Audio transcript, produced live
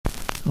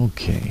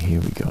Okay,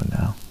 here we go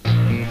now.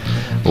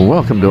 Well,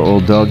 welcome to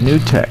Old Dog New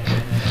Tech,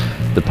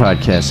 the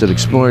podcast that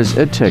explores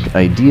EdTech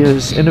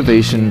ideas,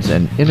 innovations,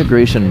 and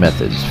integration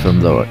methods from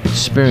the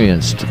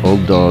experienced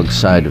old dog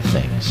side of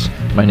things.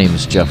 My name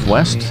is Jeff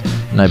West,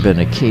 and I've been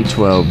a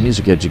K-12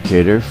 music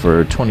educator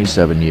for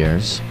 27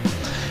 years,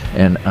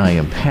 and I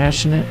am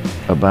passionate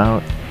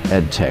about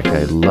EdTech.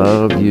 I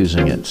love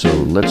using it, so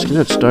let's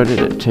get started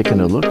at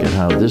taking a look at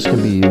how this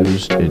can be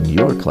used in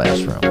your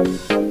classroom.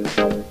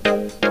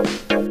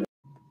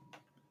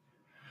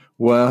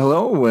 Well,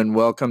 hello and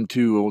welcome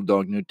to Old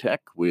Dog New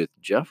Tech with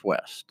Jeff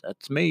West.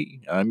 That's me.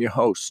 I'm your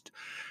host.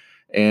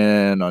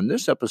 And on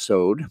this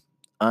episode,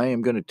 I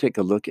am going to take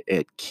a look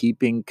at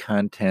keeping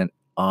content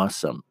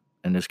awesome.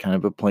 And there's kind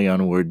of a play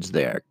on words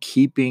there.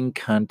 Keeping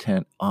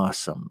content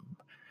awesome.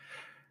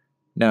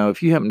 Now,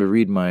 if you happen to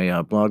read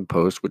my blog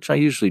post, which I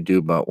usually do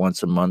about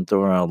once a month,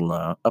 or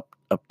I'll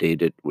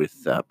update it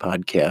with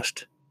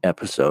podcast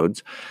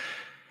episodes,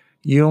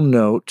 you'll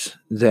note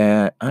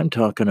that I'm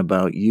talking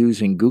about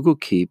using Google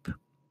Keep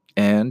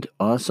and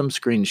Awesome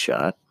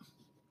Screenshot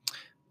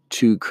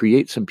to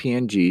create some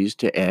PNGs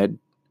to add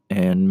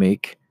and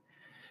make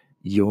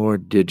your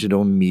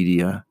digital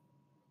media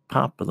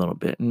pop a little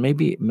bit and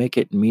maybe make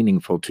it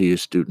meaningful to your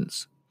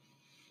students.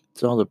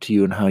 It's all up to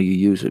you and how you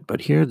use it.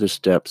 But here are the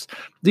steps.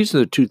 These are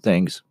the two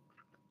things.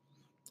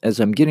 As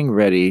I'm getting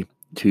ready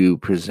to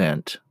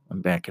present,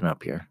 I'm backing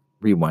up here,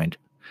 rewind.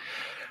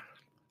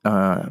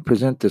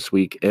 Present this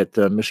week at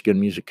the Michigan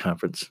Music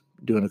Conference,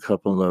 doing a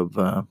couple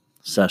of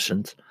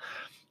sessions.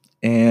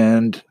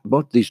 And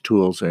both these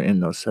tools are in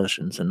those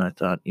sessions. And I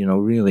thought,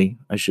 really,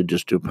 I should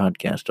just do a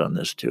podcast on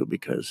this too,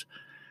 because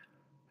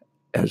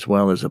as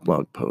well as a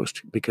blog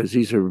post, because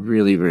these are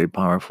really very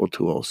powerful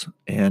tools.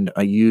 And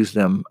I use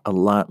them a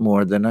lot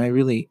more than I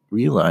really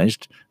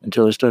realized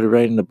until I started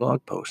writing the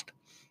blog post.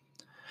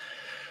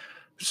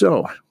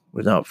 So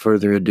without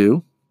further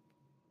ado,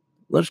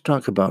 let's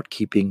talk about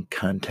keeping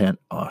content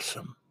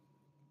awesome.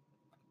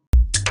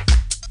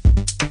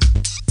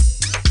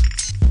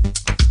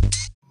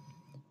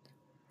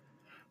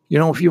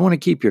 If you want to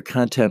keep your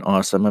content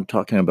awesome, I'm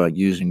talking about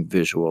using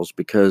visuals,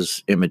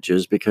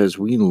 images, because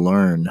we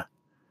learn,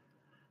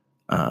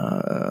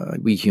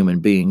 we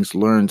human beings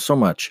learn so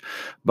much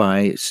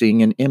by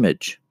seeing an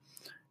image.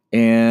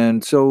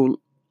 And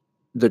so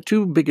the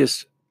two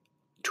biggest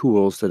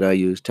tools that I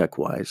use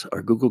tech-wise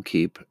are Google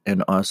Keep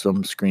and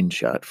Awesome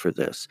Screenshot for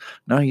this.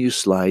 Now I use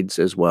slides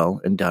as well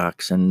and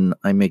docs, and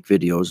I make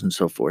videos and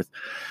so forth.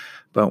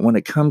 But when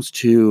it comes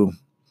to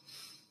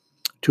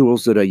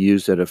tools that I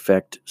use that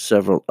affect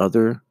several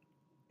other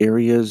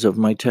areas of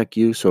my tech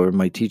use or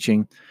my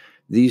teaching,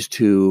 these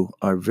two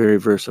are very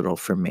versatile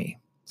for me.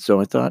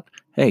 So I thought,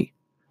 hey,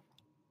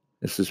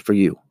 this is for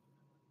you.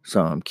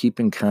 So I'm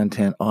keeping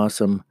content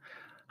awesome.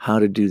 How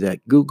to do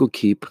that? Google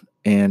Keep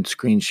and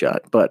Screenshot.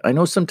 But I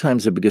know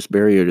sometimes the biggest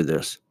barrier to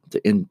this,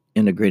 to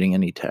integrating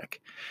any tech,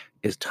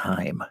 is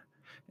time.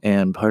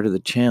 And part of the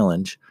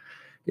challenge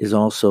is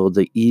also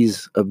the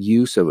ease of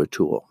use of a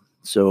tool.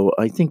 So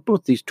I think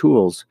both these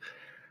tools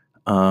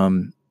are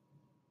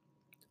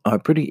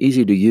pretty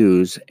easy to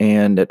use.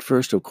 And at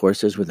first, of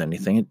course, as with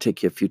anything, it'd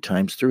take you a few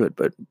times through it.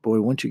 But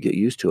boy, once you get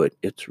used to it,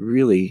 it's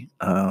really,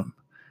 you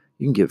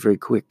can get very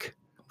quick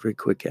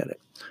at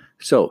it.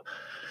 So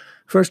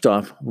first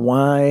off,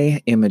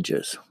 why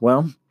images?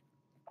 Well,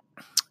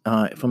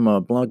 from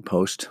a blog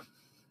post,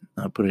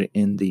 I'll put it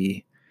in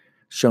the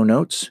show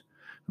notes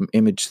from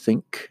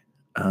ImageThink.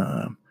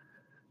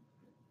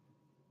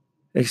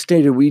 They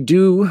stated, we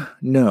do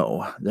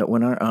know that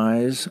when our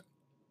eyes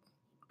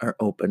are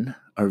open,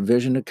 our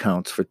vision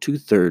accounts for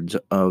 2/3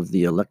 of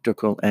the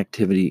electrical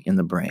activity in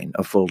the brain,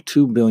 a full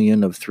 2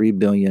 billion of 3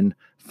 billion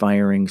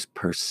firings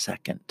per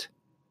second.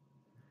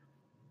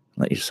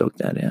 Let you soak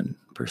that in,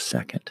 per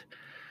second,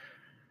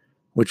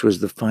 which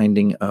was the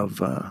finding of,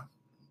 let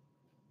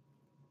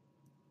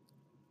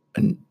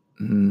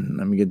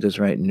me get this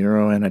right,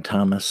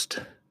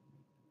 neuroanatomist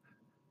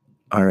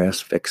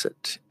R.S.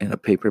 Fixit in a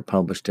paper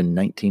published in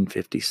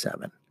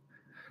 1957.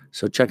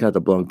 So check out the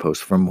blog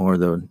post for more of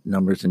the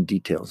numbers and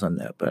details on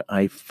that. But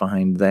I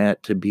find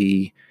that to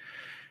be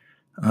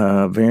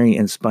very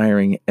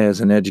inspiring as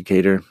an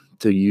educator,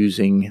 to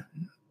using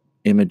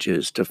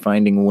images, to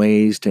finding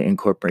ways to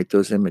incorporate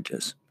those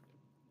images.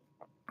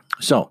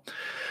 So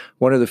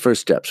what are the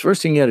first steps?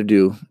 First thing you got to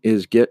do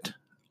is get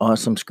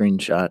Awesome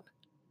Screenshot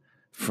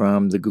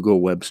from the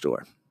Google Web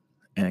Store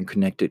and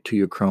connect it to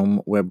your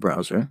Chrome web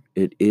browser.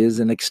 It is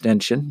an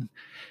extension.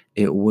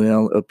 It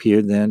will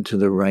appear then to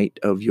the right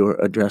of your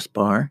address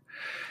bar.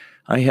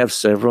 I have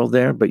several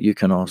there, but you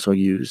can also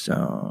use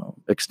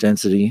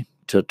Extensity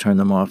to turn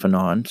them off and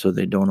on so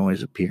they don't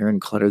always appear, and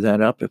clutter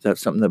that up if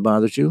that's something that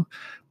bothers you.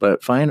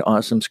 But find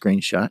Awesome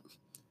Screenshot,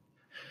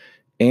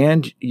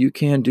 and you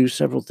can do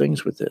several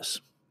things with this.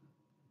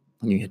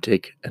 You can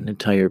take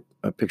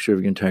a picture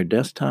of your entire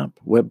desktop,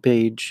 web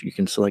page. You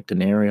can select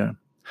an area.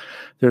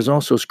 There's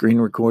also screen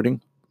recording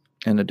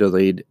and a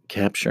delayed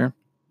capture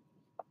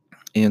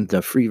in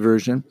the free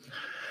version.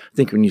 I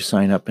think when you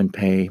sign up and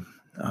pay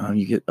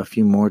You get a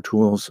few more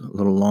tools, a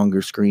little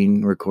longer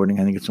screen recording.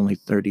 I think it's only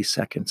 30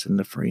 seconds in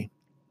the free.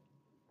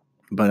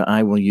 But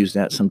I will use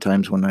that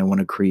sometimes when I want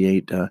to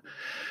create a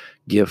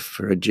GIF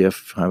or a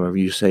GIF, however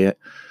you say it,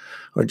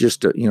 or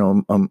just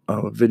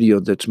a video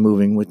that's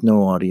moving with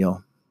no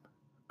audio,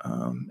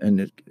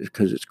 and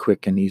because it's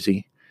quick and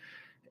easy.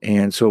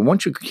 And so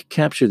once you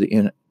capture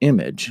the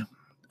image,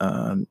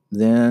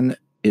 then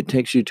it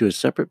takes you to a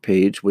separate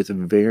page with a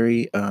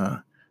very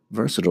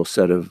versatile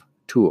set of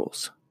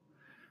tools.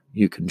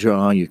 You can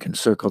draw, you can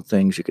circle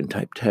things, you can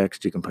type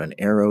text, you can put an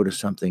arrow to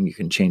something, you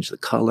can change the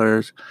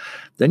colors.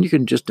 Then you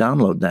can just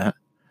download that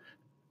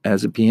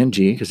as a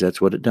PNG, because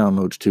that's what it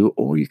downloads to,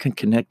 or you can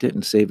connect it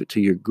and save it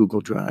to your Google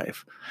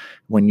Drive.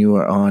 When you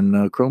are on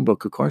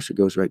Chromebook, of course, it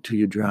goes right to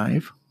your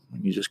drive.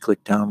 When you just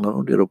click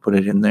download, it'll put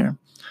it in there.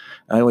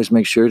 I always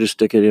make sure to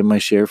stick it in my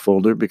share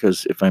folder,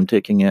 because if I'm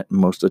taking it,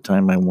 most of the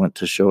time I want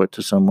to show it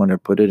to someone or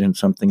put it in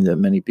something that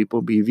many people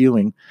will be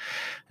viewing,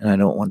 and I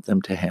don't want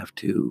them to have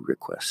to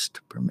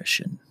request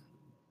permission.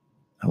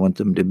 I want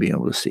them to be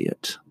able to see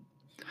it.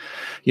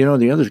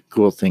 The other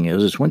cool thing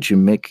is once you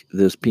make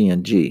this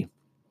PNG,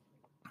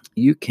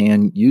 you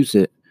can use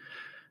it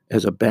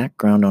as a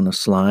background on a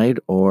slide,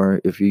 or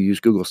if you use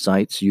Google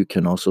Sites, you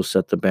can also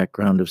set the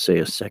background of, say,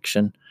 a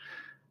section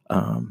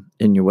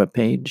in your web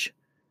page.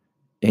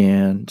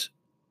 And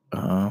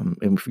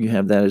if you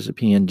have that as a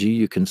PNG,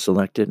 you can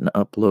select it and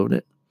upload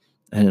it,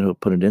 and it'll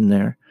put it in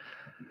there.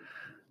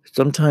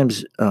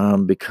 Sometimes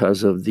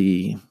because of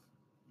the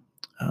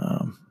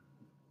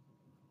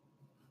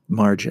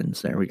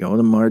margins, there we go,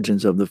 the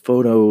margins of the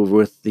photo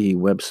with the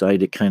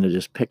website, it kind of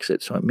just picks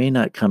it. So it may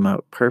not come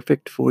out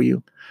perfect for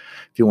you.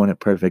 If you want it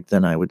perfect,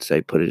 then I would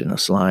say put it in a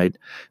slide,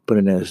 put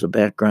it as a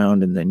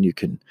background, and then you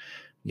can,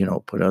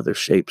 put other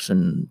shapes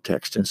and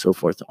text and so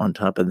forth on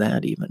top of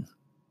that even.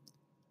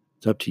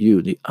 It's up to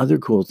you. The other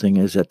cool thing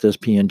is that this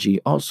PNG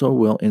also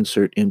will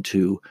insert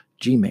into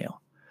Gmail.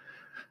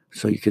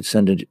 So you could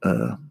send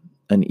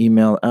an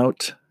email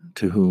out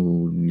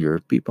to your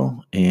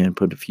people and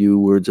put a few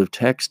words of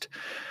text.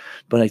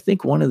 But I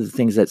think one of the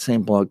things that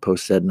same blog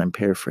post said, and I'm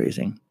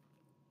paraphrasing,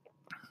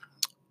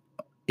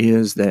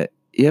 is that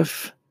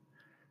if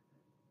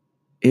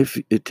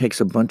it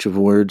takes a bunch of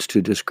words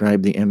to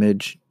describe the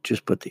image,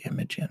 just put the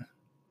image in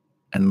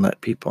and let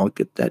people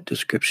get that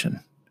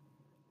description.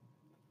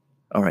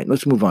 All right,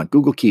 let's move on.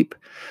 Google Keep.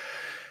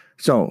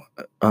 So,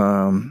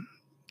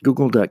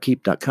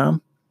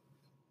 google.keep.com.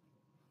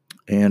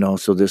 And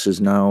also this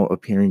is now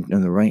appearing in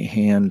the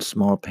right-hand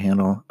small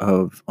panel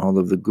of all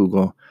of the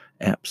Google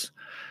apps,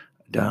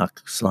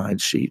 Doc,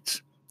 Slides,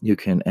 Sheets. You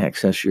can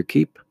access your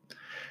Keep.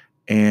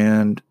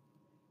 And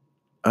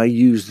I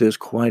use this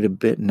quite a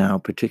bit now,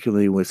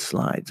 particularly with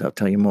slides. I'll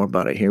tell you more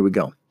about it. Here we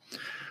go.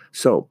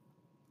 So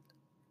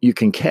you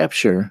can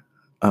capture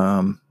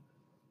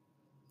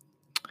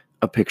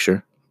a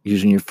picture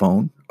using your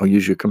phone or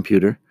use your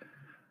computer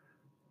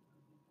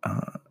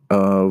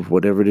of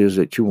whatever it is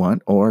that you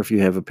want. Or if you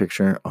have a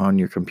picture on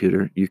your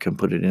computer, you can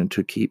put it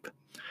into Keep.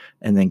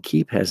 And then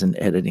Keep has an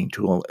editing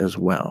tool as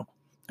well.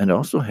 And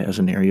also has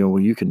an area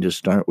where you can just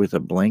start with a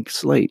blank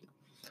slate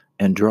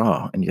and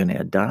draw. And you can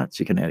add dots,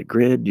 you can add a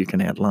grid, you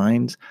can add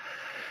lines.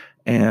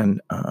 And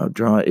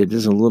draw, it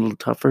is a little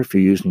tougher if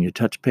you're using your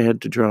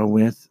touchpad to draw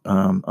with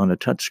on a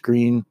touch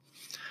screen.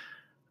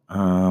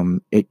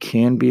 It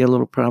can be a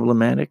little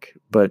problematic,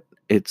 but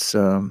it's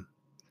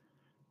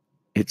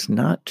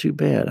not too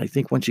bad. I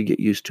think once you get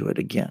used to it,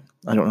 again,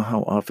 I don't know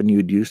how often you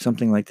would use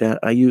something like that.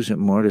 I use it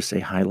more to say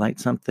highlight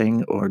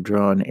something or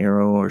draw an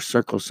arrow or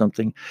circle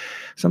something.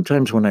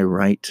 Sometimes when I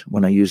write,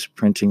 when I use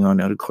printing on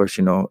it, of course,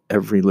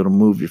 every little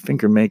move your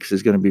finger makes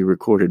is going to be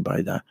recorded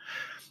by the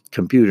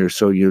computer.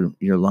 So your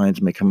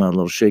lines may come out a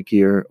little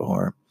shakier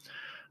or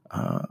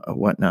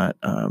whatnot.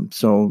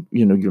 So,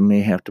 you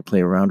may have to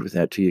play around with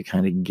that till you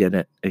kind of get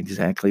it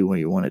exactly where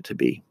you want it to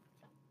be.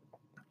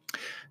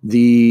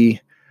 The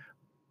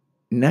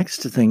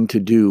next thing to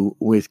do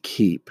with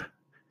Keep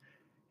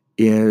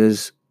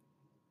is,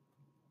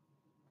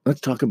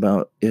 let's talk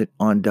about it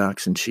on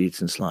Docs and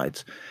Sheets and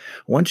Slides.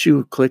 Once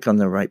you click on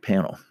the right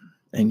panel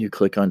and you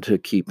click onto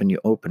Keep and you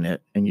open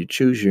it and you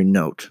choose your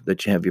note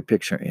that you have your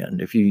picture in,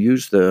 if you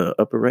use the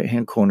upper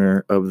right-hand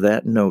corner of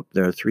that note,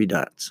 there are 3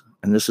 dots.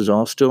 And this is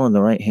all still on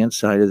the right-hand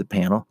side of the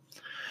panel.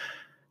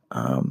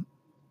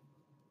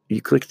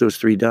 You click those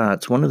 3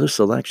 dots. One of the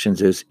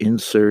selections is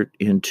Insert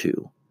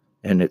Into.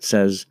 And it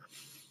says,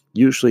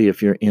 usually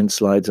if you're in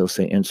Slides, they'll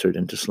say Insert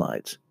into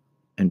Slides,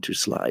 into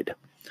Slide.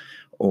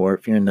 Or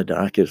if you're in the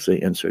doc, it'll say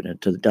Insert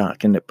into the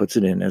doc. And it puts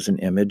it in as an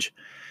image,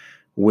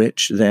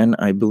 which then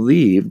I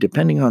believe,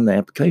 depending on the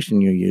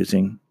application you're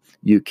using,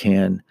 you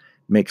can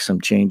make some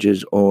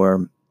changes.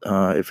 Or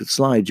if it's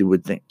Slides, you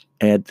would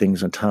add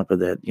things on top of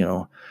that,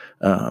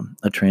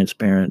 a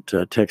transparent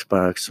text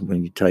box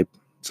when you type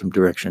some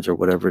directions or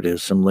whatever it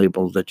is, some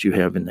labels that you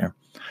have in there.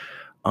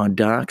 On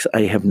Docs,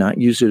 I have not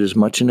used it as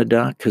much in a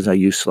doc because I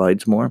use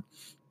Slides more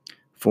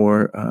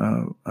for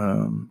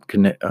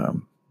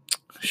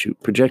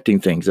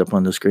projecting things up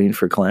on the screen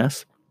for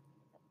class.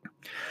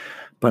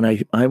 but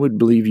I would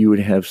believe you would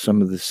have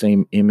some of the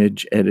same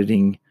image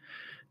editing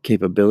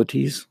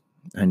capabilities.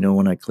 I know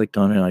when I clicked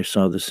on it, I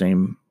saw the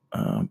same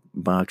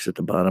box at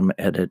the bottom,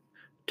 edit,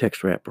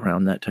 text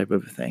wraparound, that type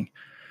of a thing.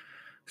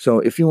 So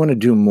if you want to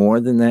do more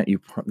than that,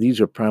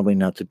 these are probably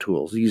not the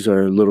tools. These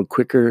are a little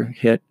quicker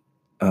hit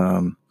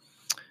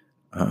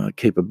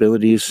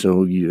capabilities,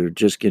 so you're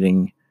just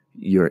getting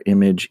your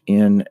image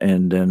in,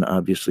 and then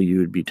obviously you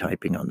would be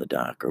typing on the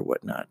dock or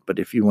whatnot. But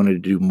if you wanted to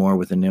do more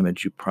with an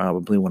image, you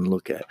probably want to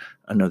look at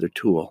another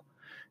tool.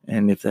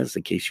 And if that's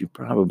the case, you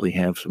probably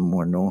have some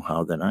more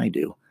know-how than I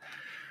do.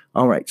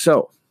 All right,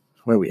 so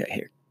where are we at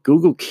here?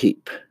 Google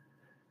Keep.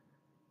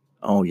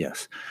 Oh,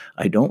 yes.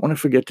 I don't want to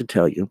forget to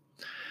tell you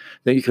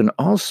that you can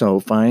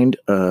also find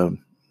a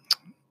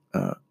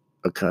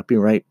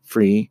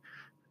copyright-free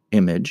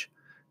image,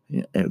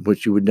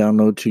 which you would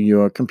download to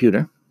your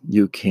computer.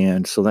 You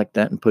can select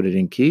that and put it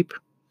in Keep,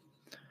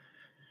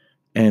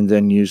 and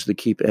then use the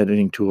Keep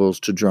editing tools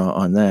to draw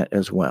on that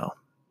as well.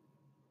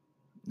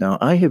 Now,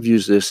 I have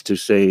used this to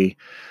say,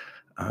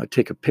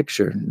 take a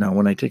picture. Now,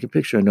 when I take a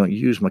picture, I don't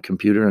use my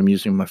computer. I'm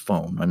using my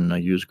phone, and I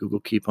use Google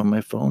Keep on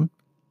my phone.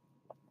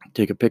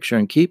 Take a picture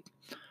and Keep,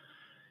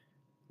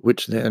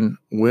 which then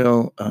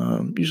will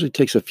usually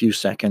takes a few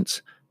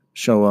seconds,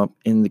 show up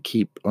in the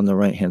Keep on the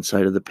right-hand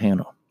side of the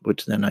panel,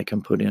 which then I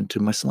can put into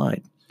my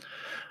slide.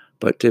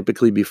 But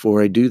typically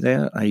before I do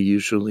that, I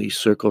usually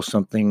circle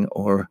something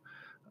or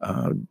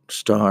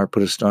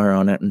put a star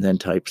on it, and then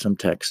type some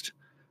text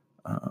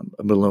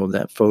below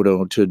that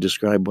photo to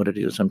describe what it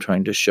is I'm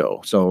trying to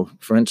show. So,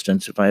 for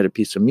instance, if I had a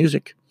piece of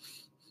music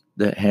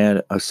that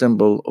had a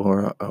symbol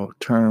or a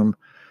term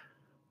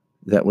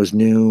that was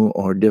new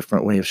or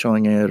different way of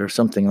showing it or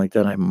something like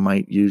that, I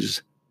might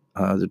use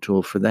the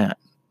tool for that.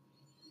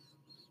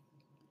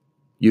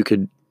 You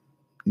could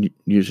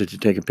use it to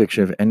take a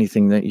picture of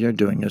anything that you're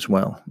doing as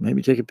well.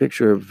 Maybe take a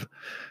picture of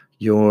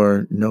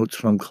your notes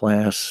from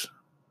class,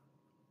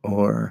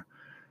 or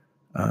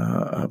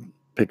a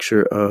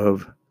picture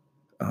of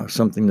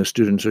something the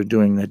students are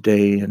doing that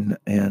day, and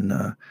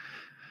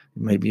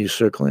maybe you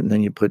circle it and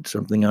then you put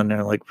something on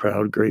there like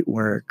proud, great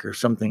work, or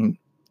something,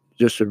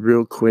 just a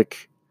real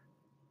quick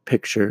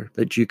picture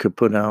that you could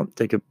put out,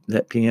 take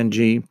that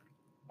PNG,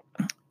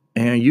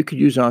 and you could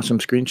use Awesome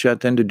Screenshot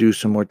then to do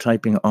some more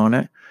typing on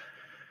it,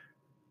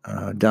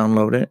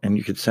 download it, and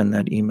you could send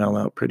that email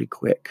out pretty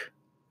quick.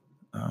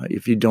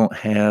 If you don't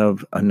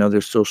have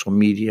another social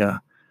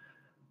media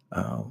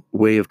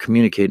way of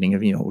communicating,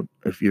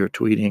 if you're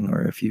tweeting,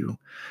 or if you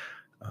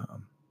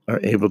are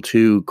able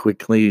to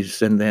quickly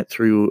send that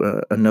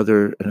through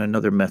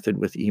another method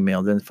with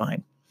email, then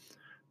fine.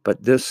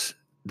 But this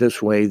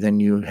way, then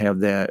you have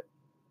that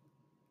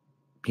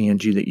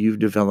PNG that you've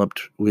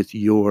developed with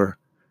your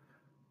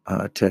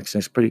text,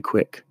 and it's pretty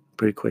quick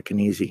and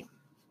easy.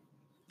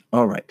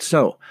 All right,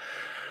 so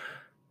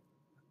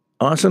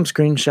Awesome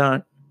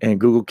Screenshot and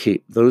Google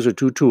Keep. Those are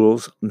two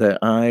tools that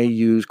I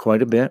use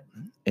quite a bit.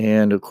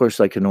 And of course,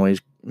 I can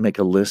always make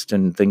a list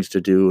and things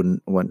to do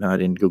and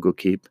whatnot in Google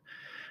Keep.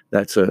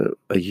 That's a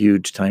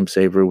huge time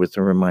saver with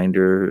a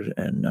reminder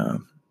and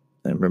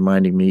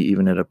reminding me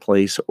even at a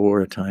place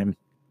or a time.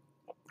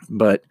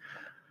 But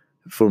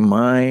for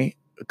my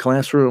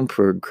classroom,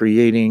 for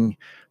creating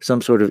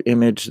some sort of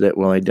image that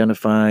will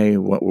identify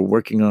what we're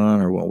working on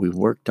or what we've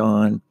worked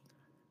on,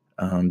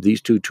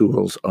 these two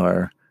tools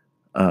are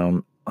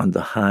on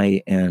the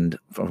high end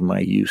of my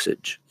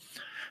usage.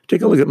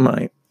 Take a look at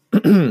my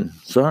take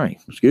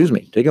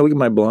a look at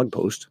my blog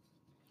post.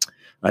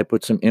 I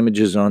put some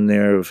images on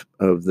there of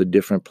the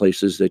different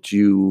places that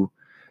you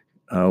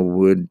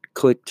would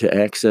click to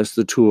access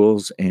the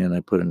tools, and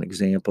I put an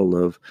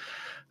example of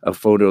a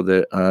photo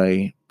that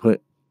I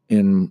put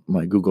in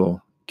my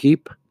Google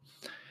Keep,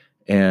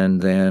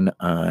 and then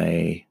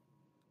I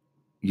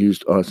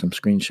used Awesome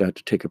Screenshot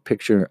to take a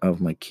picture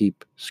of my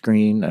Keep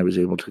screen. I was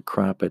able to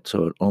crop it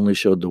so it only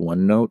showed the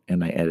one note,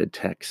 and I added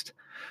text.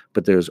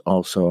 But there's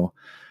also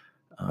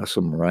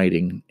some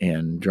writing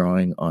and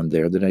drawing on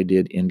there that I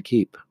did in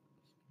Keep.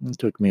 It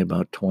took me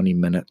about 20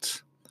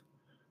 minutes.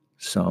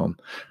 So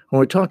when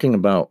we're talking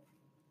about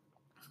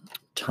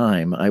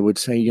time, I would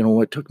say,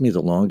 what took me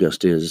the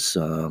longest is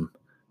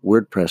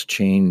WordPress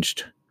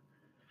changed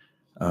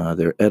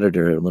their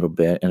editor a little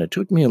bit, and it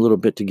took me a little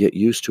bit to get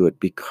used to it,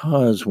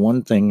 because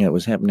one thing that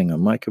was happening on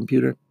my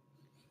computer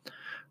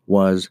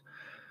was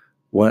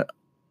what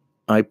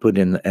I put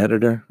in the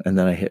editor and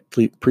then I hit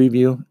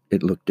preview,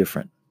 it looked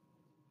different.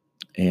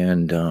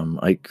 And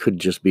I could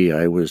just be,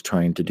 I was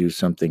trying to do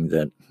something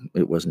that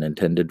it wasn't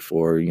intended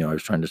for. I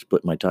was trying to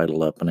split my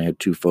title up, and I had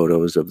two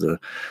photos of the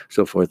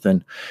so forth.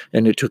 And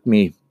it took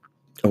me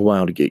a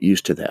while to get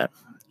used to that.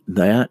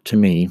 That, to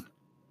me,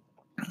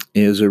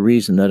 is a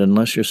reason that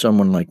unless you're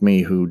someone like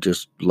me who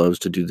just loves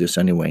to do this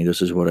anyway,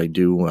 this is what I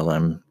do while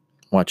I'm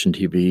watching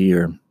TV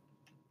or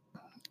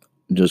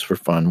just for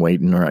fun,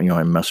 waiting, or,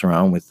 I mess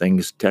around with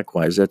things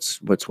tech-wise.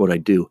 That's what I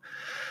do.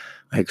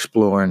 I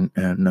explore and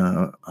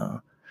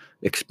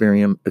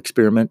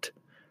experiment.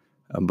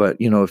 But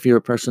if you're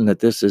a person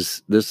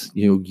that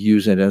you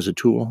use it as a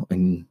tool,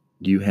 and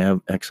Do you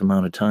have X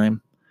amount of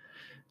time?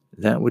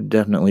 That would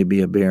definitely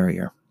be a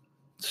barrier.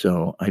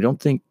 So I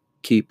don't think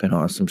Keep and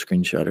Awesome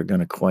Screenshot are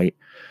going to quite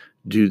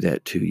do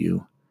that to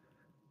you.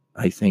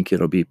 I think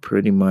it'll be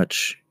pretty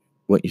much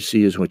what you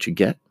see is what you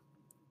get.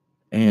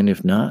 And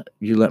if not,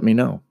 you let me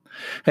know.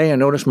 Hey, I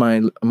noticed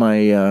my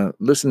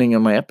listening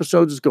of my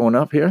episodes is going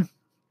up here.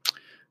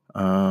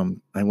 I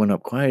went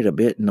up quite a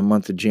bit in the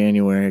month of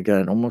January. I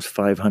got almost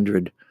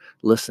 500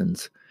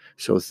 listens.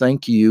 So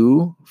thank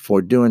you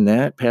for doing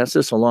that. Pass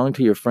this along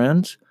to your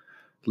friends.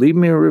 Leave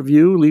me a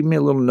review. Leave me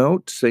a little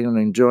note saying I'm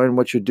enjoying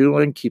what you're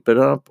doing. Keep it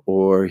up.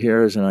 Or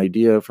here's an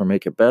idea for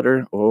make it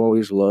better.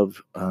 Always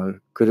love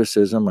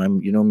criticism.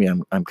 I'm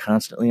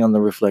constantly on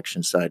the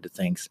reflection side of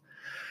things.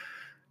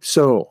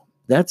 So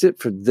that's it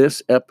for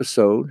this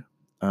episode.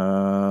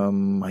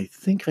 I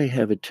think I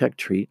have a tech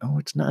treat. Oh,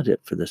 it's not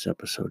it for this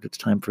episode. It's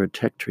time for a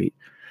tech treat.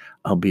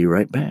 I'll be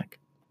right back.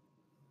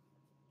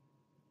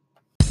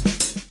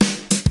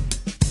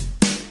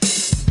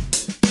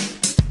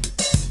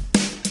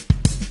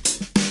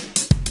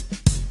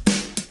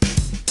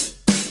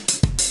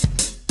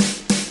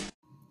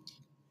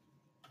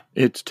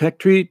 It's tech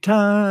treat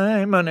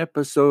time on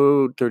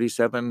episode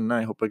 37.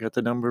 I hope I got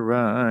the number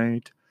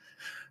right.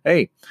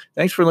 Hey,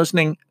 thanks for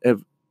listening.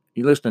 If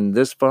you listened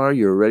this far,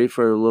 you're ready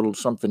for a little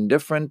something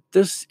different.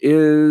 This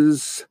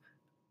is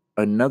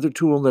another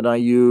tool that I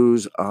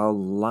use a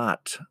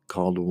lot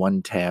called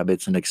OneTab.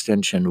 It's an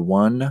extension,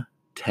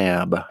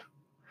 OneTab.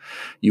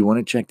 You want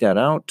to check that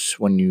out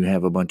when you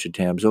have a bunch of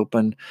tabs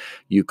open.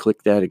 You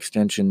click that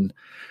extension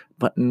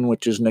button,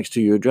 which is next to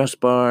your address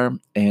bar,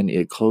 and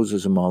it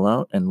closes them all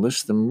out and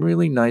lists them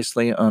really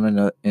nicely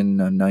in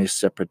a nice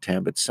separate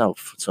tab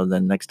itself. So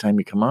then next time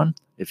you come on,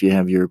 if you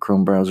have your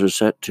Chrome browser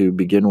set to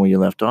begin where you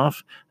left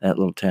off, that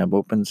little tab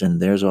opens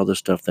and there's all the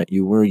stuff that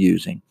you were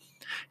using.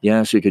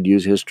 Yes, you could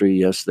use history.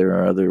 Yes, there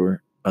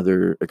are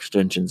other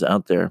extensions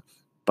out there,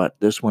 but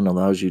this one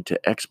allows you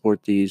to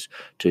export these,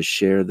 to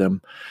share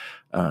them,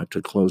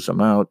 to close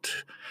them out.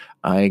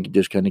 I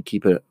just kind of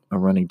keep a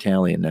running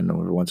tally, and then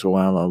every once in a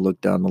while I'll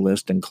look down the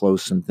list and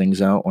close some things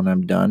out when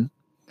I'm done.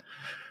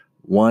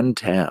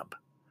 OneTab.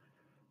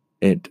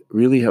 It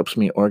really helps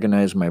me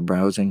organize my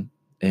browsing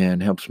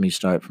and helps me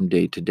start from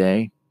day to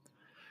day.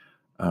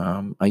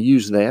 I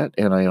use that,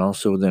 and I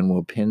also then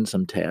will pin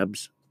some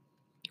tabs.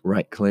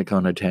 Right-click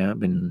on a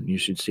tab, and you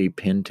should see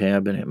Pin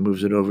tab, and it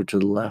moves it over to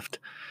the left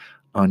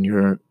on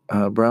your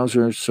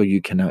browser, so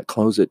you cannot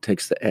close it. It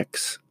takes the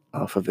X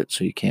off of it,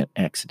 so you can't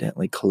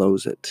accidentally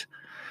close it.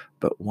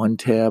 But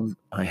OneTab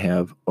I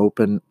have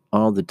open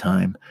all the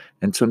time,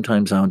 and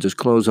sometimes I'll just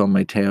close all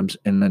my tabs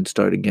and then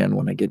start again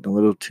when I get a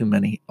little too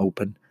many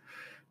open.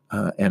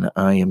 And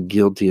I am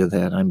guilty of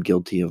that. I'm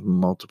guilty of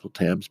multiple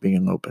tabs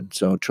being open.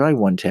 So try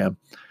OneTab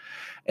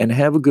and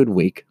have a good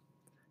week.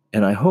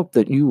 And I hope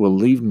that you will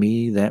leave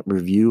me that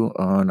review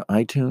on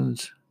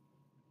iTunes.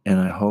 And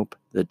I hope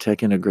that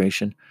tech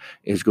integration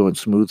is going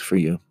smooth for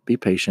you. Be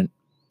patient.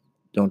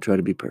 Don't try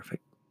to be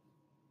perfect.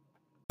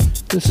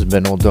 This has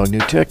been Old Dog New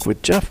Tech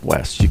with Jeff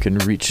West. You can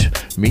reach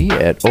me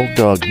at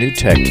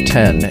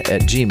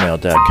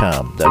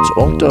olddognewtech10@gmail.com. That's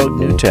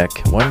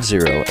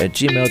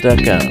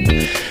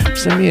olddognewtech10@gmail.com.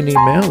 Send me an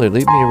email or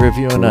leave me a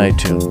review on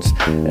iTunes.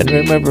 And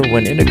remember,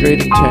 when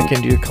integrating tech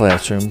into your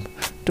classroom,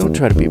 don't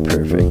try to be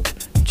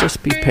perfect.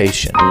 Just be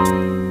patient.